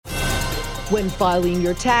When filing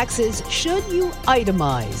your taxes, should you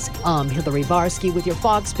itemize? I'm Hillary Barsky with your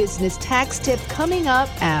Fox Business tax tip coming up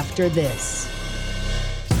after this.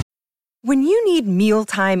 When you need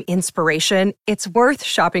mealtime inspiration, it's worth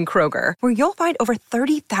shopping Kroger, where you'll find over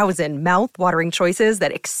 30,000 mouth-watering choices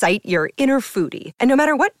that excite your inner foodie. And no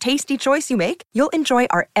matter what tasty choice you make, you'll enjoy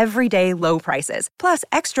our everyday low prices, plus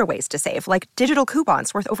extra ways to save, like digital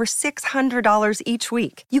coupons worth over $600 each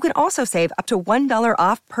week. You can also save up to $1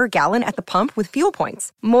 off per gallon at the pump with fuel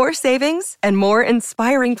points. More savings and more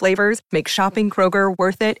inspiring flavors make shopping Kroger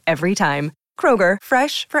worth it every time. Kroger,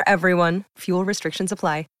 fresh for everyone. Fuel restrictions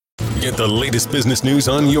apply. Get the latest business news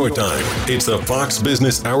on your time. It's the Fox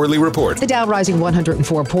Business Hourly Report. The Dow rising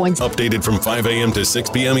 104 points. Updated from 5 a.m. to 6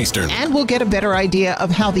 p.m. Eastern. And we'll get a better idea of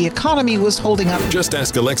how the economy was holding up. Just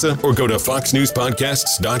ask Alexa or go to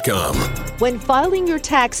foxnewspodcasts.com. When filing your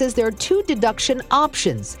taxes, there are two deduction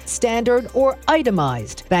options, standard or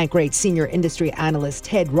itemized. Bankrate senior industry analyst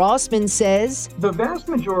Ted Rossman says, the vast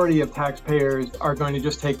majority of taxpayers are going to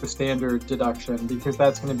just take the standard deduction because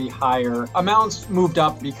that's going to be higher. Amounts moved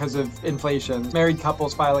up because of inflation. Married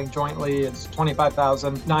couples filing jointly, it's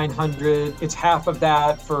 $25,900. It's half of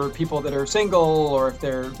that for people that are single or if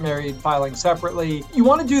they're married filing separately. You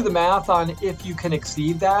want to do the math on if you can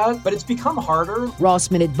exceed that, but it's become harder.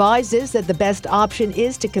 Rossman advises that the best option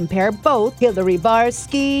is to compare both. Hillary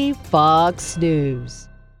Barsky, Fox News.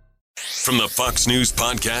 From the Fox News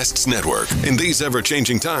Podcasts Network. In these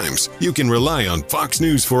ever-changing times, you can rely on Fox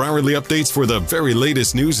News for hourly updates for the very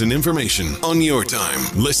latest news and information on your time.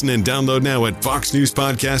 Listen and download now at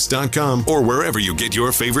foxnewspodcast.com or wherever you get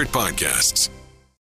your favorite podcasts.